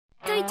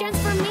great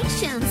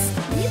transformations.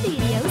 New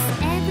videos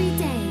every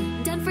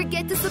day. Don't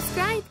forget to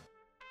subscribe.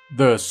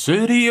 The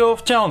city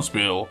of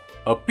Townsville,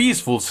 a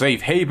peaceful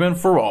safe haven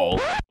for all.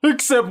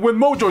 Except when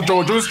Mojo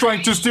Jojo is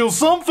trying to steal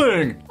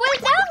something! Well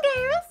done,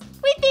 girls!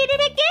 We did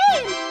it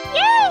again!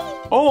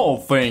 Yay! All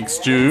thanks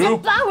to... The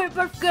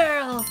Powerpuff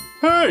Girls!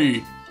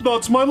 Hey,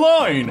 that's my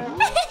line!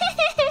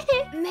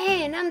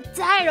 Man, I'm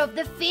tired of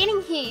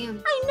defeating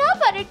him. I know,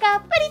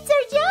 Buttercup, but it's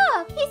our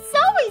job. He's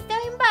always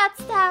doing bad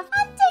stuff.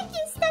 I'm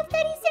taking stuff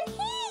that isn't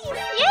his.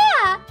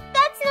 Yeah,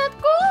 that's not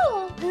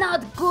cool.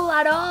 Not cool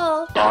at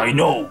all. I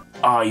know.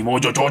 I,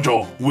 Mojo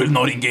Jojo, will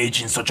not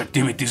engage in such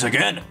activities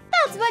again.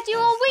 That's what you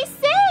always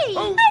say. I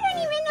don't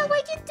even know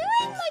what you're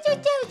doing, Mojo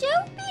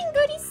Jojo. Being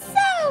good is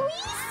so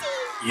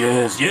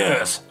easy.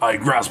 Yes, I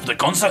grasp the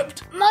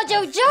concept.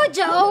 Mojo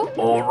Jojo.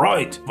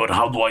 Alright, but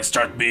how do I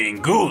start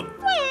being good?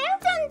 Well,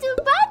 don't do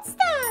bad stuff.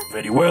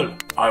 Very well,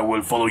 I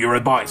will follow your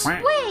advice.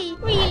 Wait,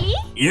 really?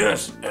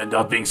 Yes, and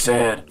that being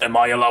said, am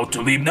I allowed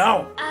to leave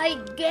now? I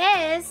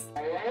guess.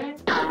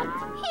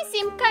 He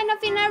seemed kind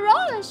of in a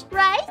rush,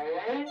 right?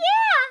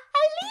 Yeah,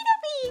 a little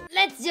bit.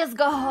 Let's just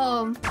go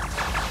home.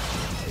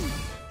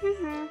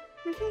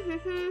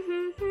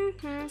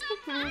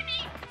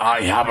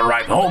 I have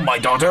arrived home, my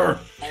daughter.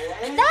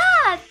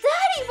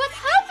 Daddy, what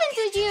happened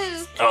to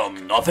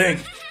you? Nothing.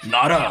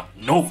 Nada.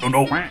 No.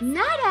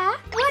 Nada?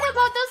 What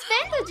about those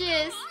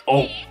bandages?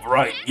 Oh,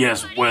 right.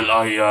 Yes, well,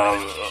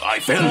 I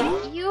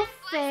fell. You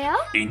fell?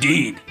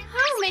 Indeed.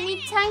 How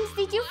many times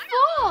did you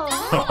fall?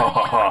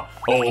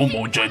 Oh,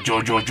 Mojo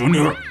Jojo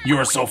Jr.,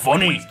 you're so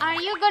funny.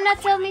 Are you gonna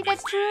tell me the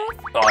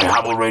truth? I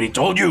have already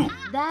told you.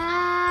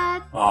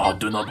 Dad. Oh,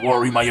 do not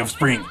worry, my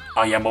offspring.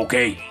 I am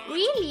okay.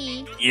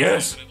 Really?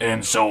 Yes,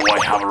 and so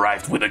I have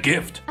arrived with a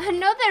gift.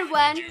 Another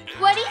one?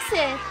 What is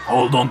it?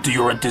 Hold on to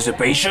your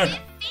anticipation.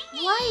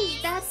 Why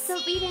is that so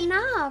beaten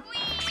up?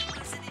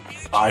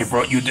 I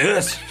brought you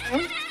this.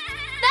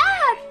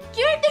 Dad,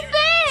 you're the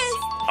best!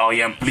 I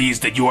am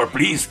pleased that you are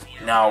pleased.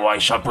 Now I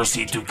shall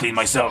proceed to clean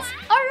myself.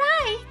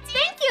 Alright,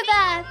 thank you,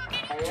 Dad.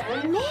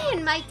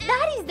 Man, my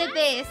dad is the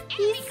best.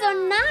 He's so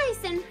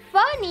nice and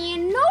funny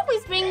and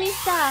always brings me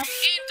stuff.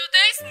 In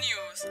today's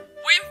news,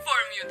 we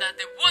inform you that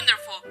the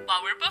wonderful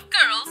Powerpuff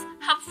Girls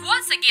have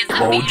once again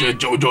Mojo defeated...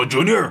 Jojo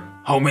Jr.,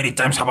 how many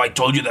times have I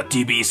told you that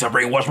TV is a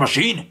brainwash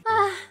machine?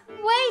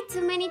 Way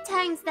too many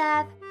times,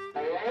 Dad.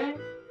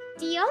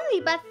 The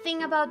only bad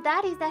thing about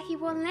that is that he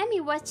won't let me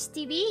watch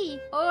TV,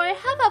 or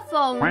have a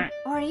phone,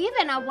 or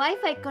even a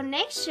Wi-Fi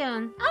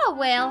connection. Oh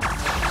well.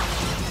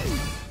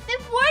 The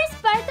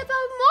worst part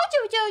about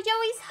Mojo Jojo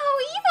is how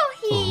evil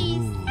he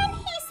is. And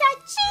he's a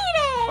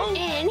cheater!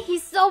 And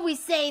he's always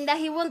saying that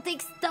he won't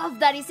take stuff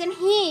that isn't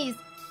his,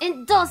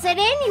 and does it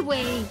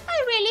anyway. I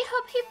really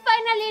hope he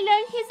finally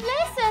learned his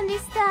lesson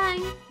this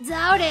time.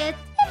 Doubt it.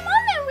 The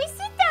moment we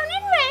sit down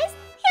and rest,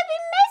 he'll be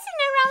messing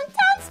around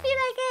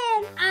Townsville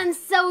again. I'm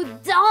so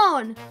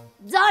done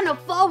of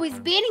always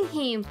beating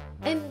him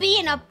and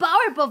being a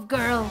Powerpuff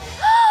Girl.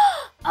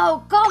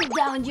 Oh, calm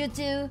down, you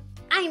two.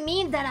 I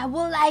mean that I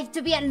would like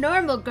to be a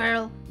normal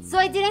girl, so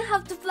I didn't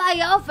have to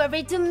fly off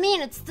every 2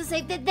 minutes to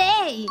save the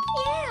day.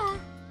 Yeah,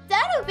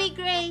 that'll be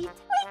great.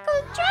 We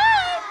could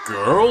try.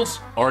 Girls,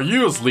 are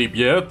you asleep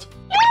yet?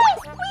 Yes,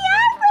 we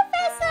are,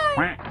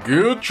 Professor.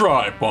 Good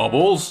try,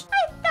 Bubbles.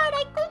 I thought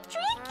I could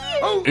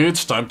trick you.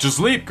 It's time to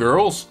sleep,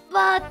 girls.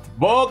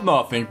 But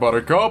nothing,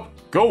 Buttercup.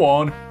 Go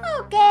on.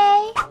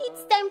 okay,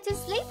 it's time to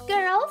sleep,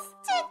 girls.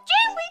 To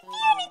dream with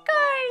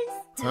unicorns.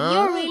 Do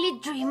you really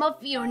dream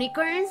of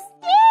unicorns?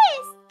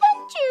 Yes,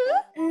 don't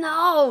you?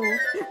 No.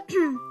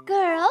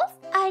 Girls,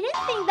 I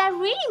don't think that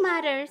really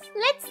matters.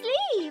 Let's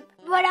sleep.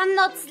 But I'm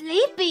not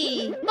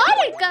sleepy.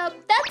 Buttercup,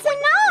 that's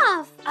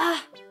enough.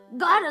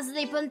 Gotta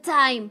sleep on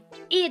time.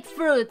 Eat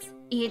fruits.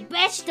 Eat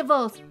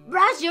vegetables.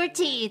 Brush your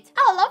teeth.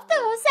 All of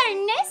those are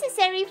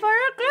necessary for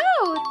our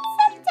growth.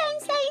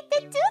 Sometimes I eat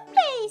the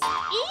toothpaste.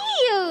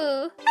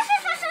 Ew.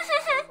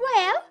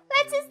 Well,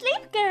 let's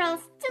sleep,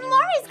 girls.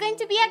 Tomorrow is going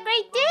to be a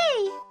great day.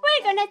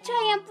 We're gonna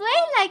try and play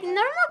like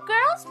normal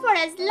girls for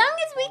as long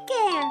as we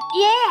can.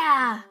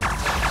 Yeah.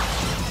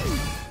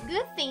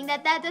 Good thing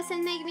that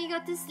doesn't make me go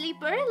to sleep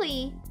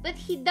early. But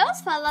he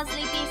does fall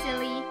asleep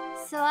easily.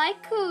 So I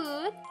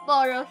could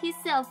borrow his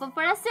cell phone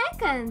for a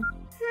second.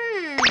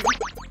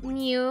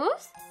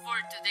 News? For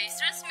today's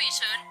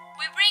transmission,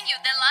 we bring you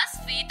the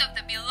last feat of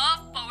the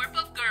beloved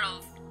Powerpuff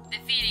Girls,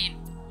 defeating,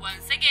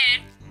 once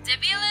again, the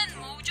villain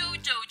Mojo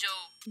Jojo.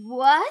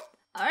 What?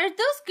 Are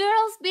those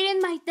girls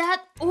beating my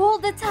dad all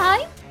the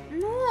time?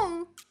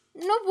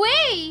 No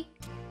way!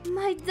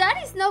 My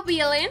dad is no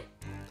villain.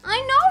 I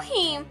know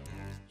him.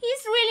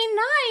 He's really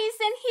nice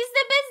and he's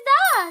the best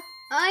dad.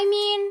 I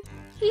mean,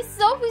 he's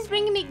always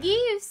bringing me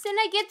gifts and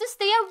I get to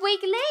stay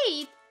awake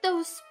late.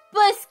 Those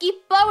pesky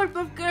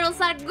Powerpuff Girls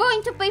are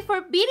going to pay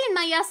for beating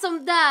my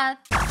awesome dad.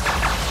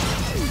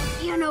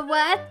 You know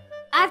what?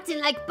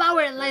 Acting like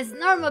powerless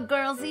normal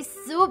girls is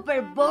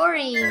super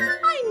boring.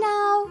 I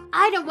know.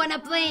 I don't want to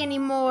play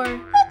anymore.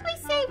 But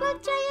we say we'll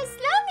try as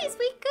long as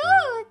we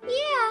could.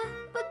 Yeah,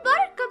 but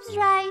Buttercup's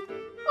right.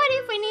 What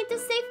if we need to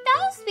save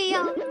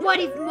Townsville? What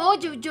if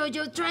Mojo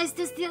Jojo tries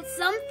to steal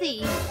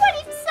something? What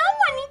if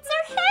someone needs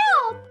our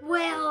help?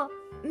 Well,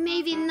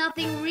 maybe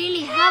nothing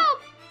really Help!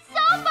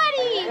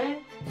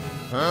 Somebody!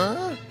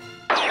 Huh?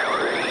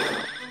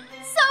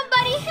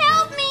 Somebody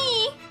help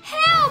me!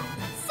 Help!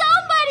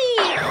 Somebody!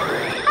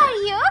 Are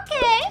you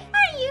okay?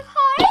 Are you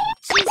hurt?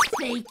 She's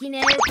faking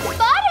it.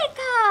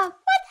 Buttercup!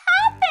 What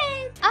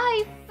happened?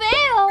 I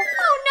fell.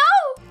 Oh no!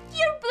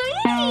 You're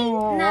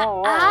bleeding!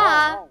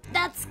 Nah,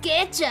 that's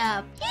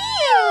ketchup.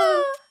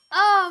 Ew!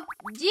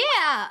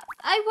 Yeah,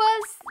 I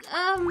was,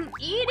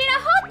 eating a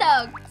hot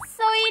dog,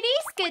 so it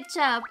is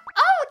ketchup.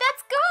 Oh,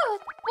 that's good.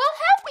 We'll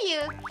help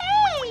you.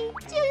 Hey,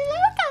 you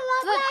look a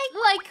lot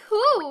like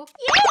who?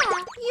 Yeah,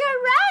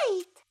 you're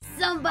right.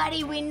 Somebody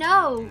we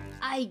know,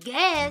 I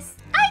guess.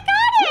 I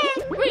got it.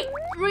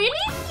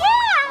 Really?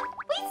 Yeah,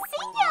 we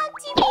seen you on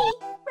TV,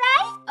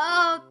 right?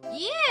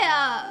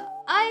 Yeah.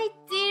 I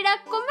did a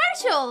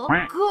commercial.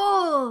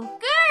 Cool.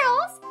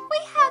 Girls, we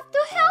have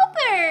to help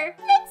her.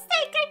 Let's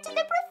take her to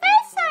the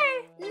professor.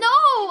 No,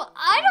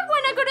 I don't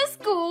want to go to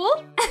school.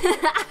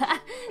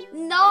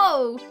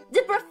 No,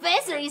 the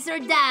professor is her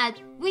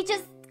dad. We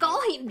just call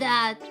him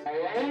that.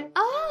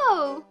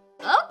 Oh,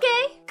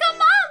 okay.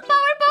 Come on,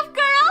 Powerpuff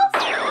Girls.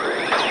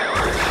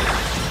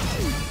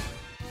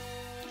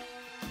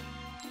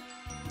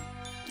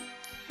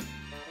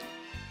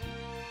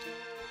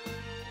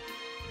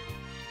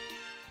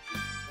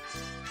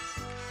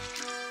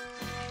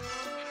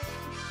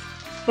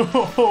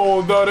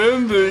 Oh, that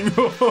ending!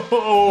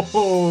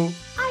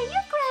 Are you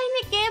crying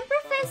again,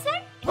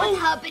 Professor? What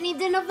happened in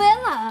the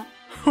novella?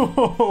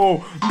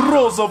 Oh,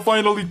 Rosa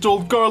finally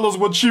told Carlos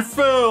what she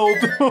felt!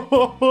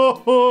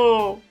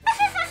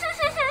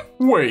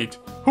 Wait,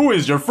 who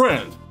is your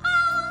friend?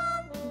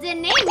 The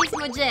name is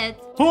Mojette.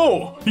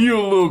 Oh, you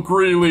look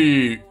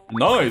really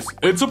nice.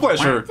 It's a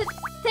pleasure.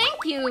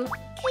 Thank you.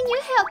 Can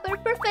you help her,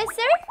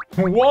 Professor?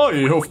 Why,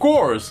 of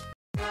course.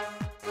 Do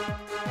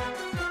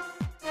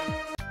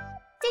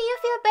you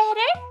feel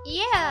better?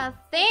 Yeah,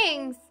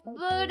 thanks.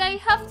 But I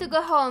have to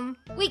go home.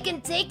 We can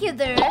take you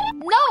there.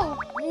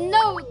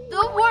 No,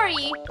 don't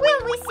worry.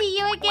 Will we see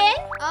you again?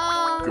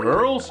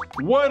 Girls,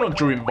 why don't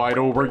you invite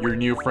over your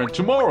new friend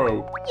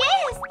tomorrow?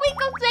 Yes, we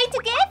can play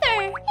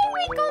together. And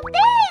we can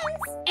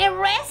dance. And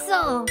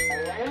wrestle.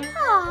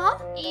 Aw,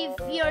 If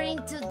you're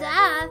into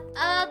that,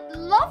 I'd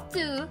love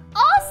to.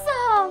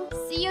 awesome.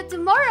 See you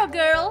tomorrow,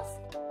 girls.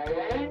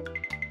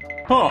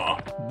 Huh,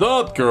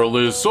 that girl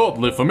is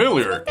oddly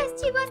familiar. Because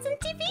she was on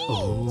TV.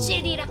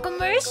 She did a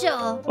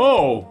commercial.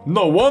 Oh,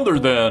 no wonder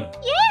then.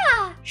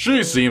 Yeah.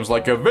 She seems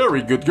like a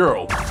very good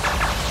girl.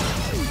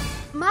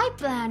 My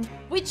plan,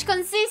 which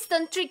consists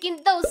on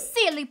tricking those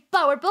silly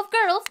Powerpuff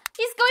Girls,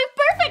 is going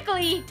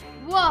perfectly.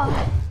 Whoa,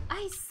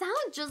 I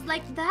sound just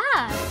like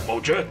that.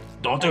 Mojette,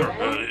 daughter,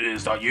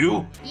 is that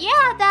you?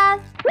 Yeah,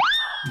 Dad.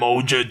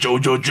 Mojo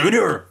Jojo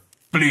Jr.,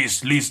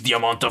 please list the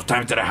amount of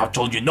time that I have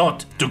told you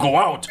not to go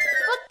out.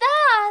 But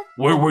Dad,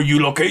 Where were you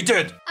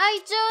located? I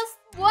just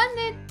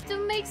wanted to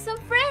make some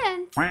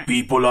friends.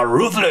 People are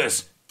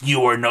ruthless.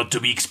 You are not to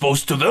be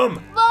exposed to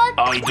them. But,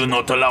 I do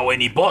not allow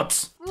any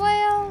bots.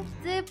 well,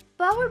 the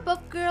Powerpuff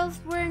Girls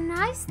were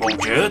nice to me.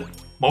 Mojette?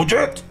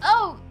 Mojette?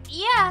 Oh,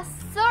 yeah,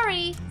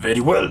 sorry.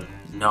 Very well.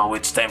 Now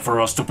it's time for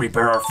us to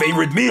prepare our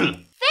favorite meal.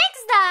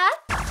 thanks, Dad.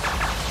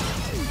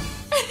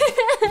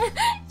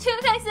 You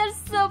guys are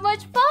so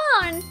much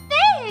fun.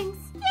 Thanks.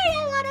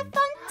 You're a lot of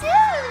fun too.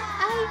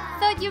 I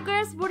thought you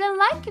girls wouldn't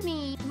like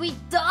me. We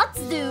dots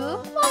do.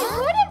 Why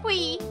wouldn't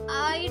we?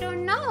 I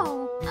don't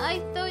know.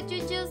 I thought you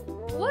just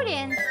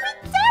wouldn't. We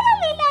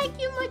totally like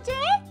you,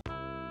 Mojette.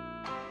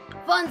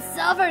 Fun's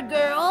over,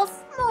 girls.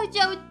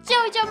 Mojo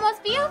Jojo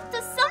must be up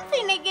to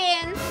something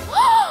again.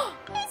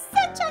 He's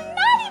such a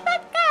naughty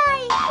bad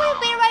guy. We'll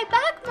be right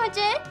back,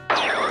 Mojette.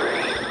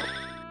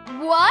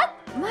 What?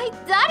 My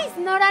dad is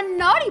not a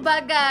naughty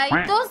bad guy.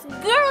 Those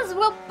girls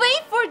will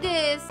pay for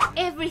this.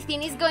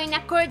 Everything is going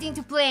according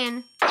to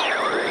plan.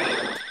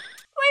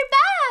 We're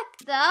back.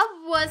 That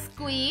was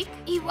quick.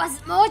 It was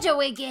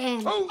Mojo again.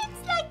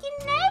 It's like he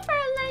never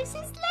learns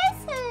his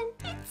lesson.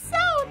 It's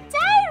so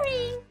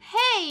tiring.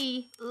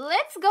 Hey,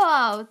 let's go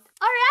out.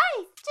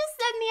 Alright, just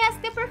let me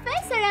ask the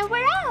professor and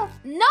we're out.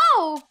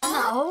 No,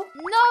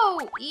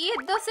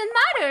 it doesn't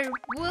matter.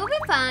 We'll be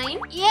fine.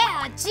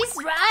 Yeah, she's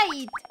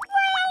right.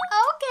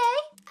 Well, okay,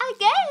 I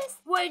guess.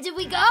 Where do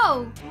we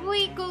go?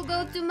 We could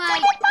go to my...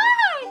 To the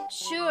park.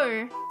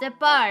 Sure, the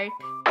park.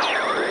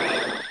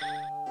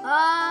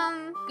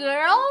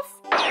 Girls?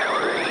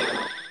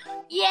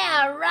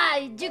 Yeah,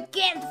 right, you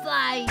can't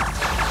fly.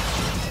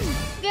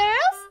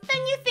 Girls,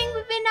 don't you think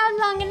we've been out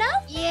long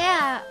enough?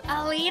 Yeah,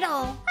 a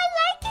little. I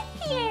like it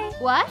here.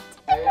 What?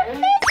 The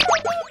professor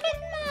will get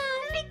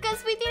mad because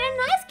we didn't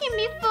ask him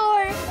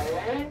before.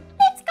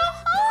 Let's go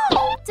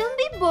home. Don't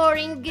be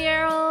boring,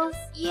 girls.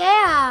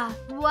 Yeah,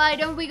 why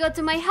don't we go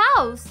to my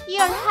house?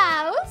 Your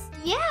house?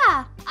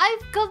 Yeah,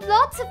 I've got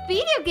lots of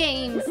video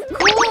games.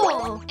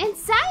 Cool. And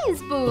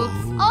science books.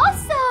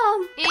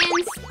 Awesome.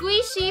 and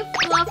squishy,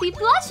 fluffy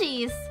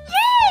plushies.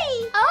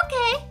 Yay!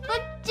 Okay,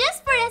 but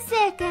just for a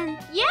second.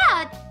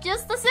 Yeah,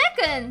 just a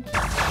second.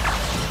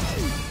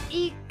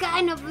 It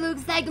kind of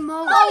looks like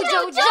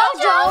Mojo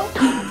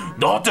Jojo!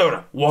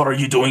 Daughter, what are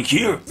you doing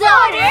here?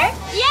 Daughter?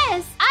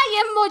 Yes, I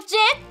am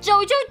Mojette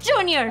Jojo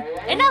Jr.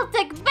 And I'll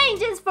take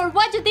vengeance for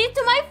what you did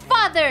to my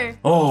father.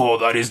 Oh,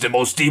 that is the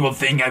most evil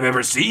thing I've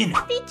ever seen.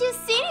 Did you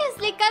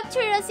seriously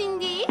capture us in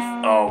this?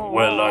 Oh,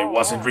 well, I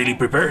wasn't really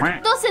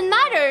prepared. Doesn't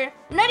matter.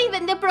 Not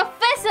even the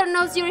professor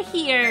knows you're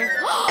here.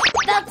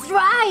 That's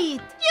right!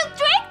 You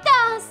tricked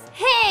us!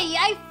 Hey,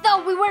 I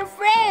thought we were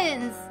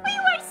friends. We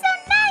were so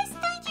nice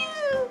to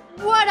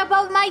you! What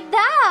about my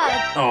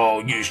dad?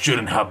 Oh, you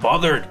shouldn't have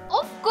bothered.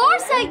 Of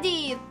course I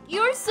did.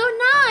 You're so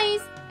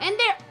nice. And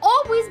they're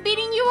always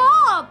beating you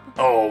up.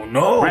 Oh,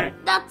 no.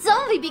 That's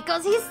only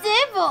because he's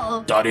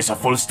evil. That is a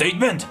full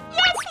statement.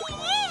 Yes, he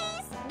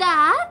is!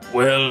 Dad?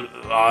 Well,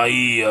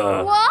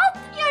 What?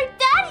 Your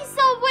dad is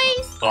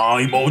always...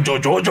 I, Mojo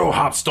Jojo,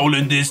 have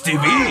stolen this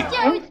TV.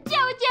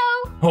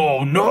 Jojo!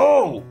 Oh,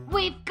 no.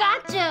 We've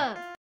got you.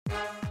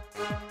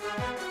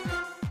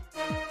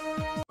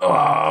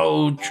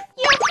 Ouch.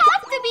 You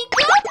have to be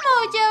good,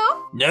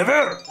 Mojo!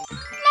 Never.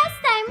 Last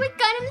time we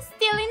caught him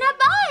stealing a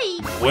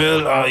bike!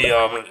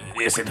 Well,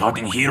 is it hot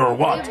in here or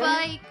The what?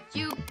 bike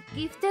you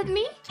gifted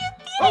me?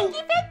 You didn't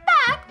give it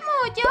back,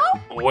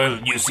 Mojo! Well,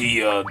 you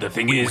see, the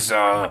thing is,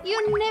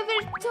 You never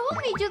told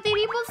me you did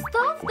evil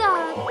stuff,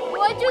 Dad.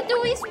 What you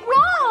do is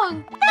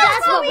wrong.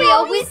 That's what we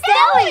always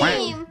tell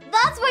him!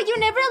 That's why you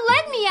never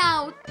let me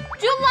out.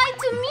 You lied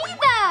to me,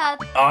 Dad.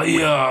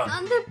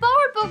 And the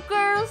Powerpuff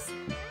Girls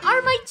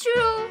are my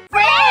true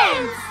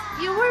Friends!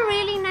 You were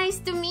really nice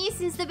to me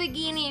since the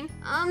beginning.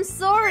 I'm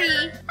sorry.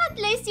 At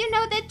least you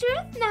know the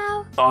truth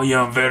now. I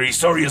am very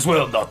sorry as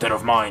well, daughter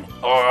of mine.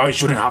 Or I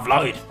shouldn't have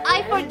lied.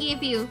 I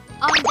forgive you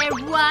under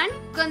one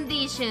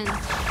condition.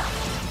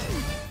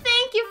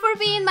 Thank you for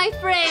being my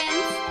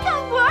friend.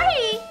 Don't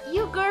worry!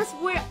 You girls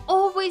were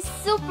always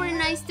super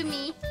nice to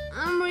me.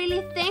 I'm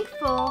really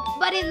thankful.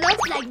 But it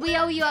looks like we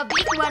owe you a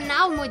big one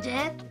now,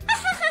 Mojette.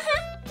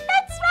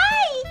 That's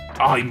right!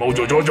 I,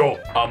 Mojo Jojo,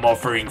 I'm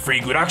offering free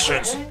good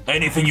actions.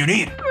 Anything you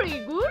need.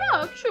 Pretty good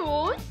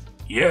actions.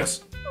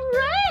 Yes.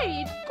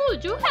 Great!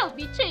 Could you help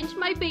me change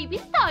my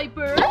baby's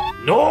diaper?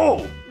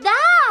 No!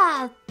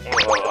 Dad!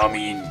 I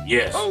mean,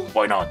 yes.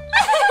 Why not?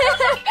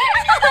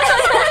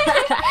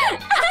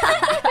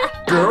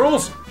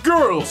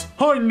 Girls,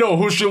 I know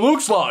who she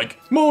looks like.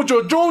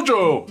 Mojo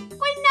Jojo.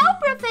 We know,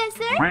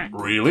 Professor!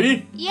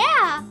 Really?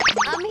 Yeah,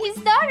 I'm his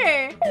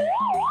daughter.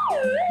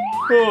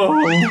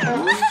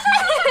 Oh.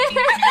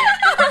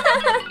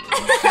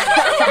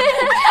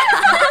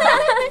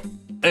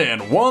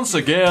 And once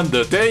again,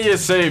 the day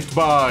is saved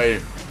by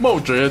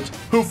Mojette,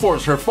 who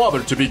forced her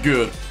father to be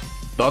good.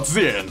 That's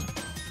the end.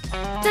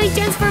 Toy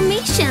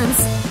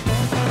transformations!